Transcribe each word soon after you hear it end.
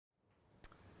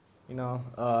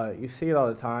You see it all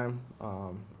the time.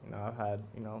 I've had,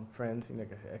 friends,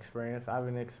 experience. I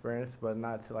haven't experienced, but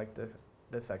not to like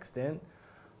this extent.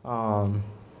 Um,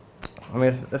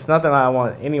 it's nothing I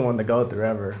want anyone to go through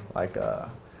ever.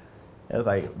 It was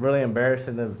like really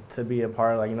embarrassing to be a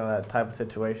part of that type of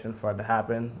situation for it to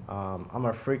happen. I'm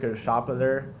a frequent shopper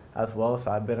there as well,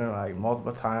 so I've been there like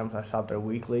multiple times. I shop there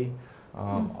weekly.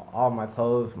 All my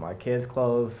clothes, my kids'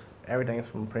 clothes, everything's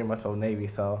from pretty much Old Navy.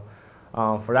 So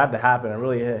for that to happen, it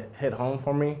really hit home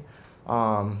for me.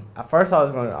 At first, I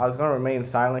was gonna remain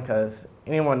silent because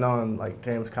anyone knowing like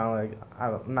James Conley,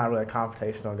 I'm not really a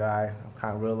confrontational guy. I'm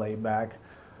kind of real laid back.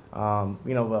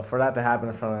 But for that to happen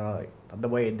in front of like the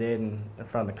way it did in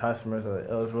front of the customers, it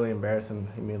was really embarrassing,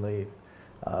 humiliating.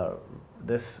 Uh,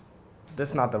 this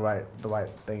this not the right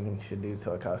thing you should do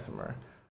to a customer.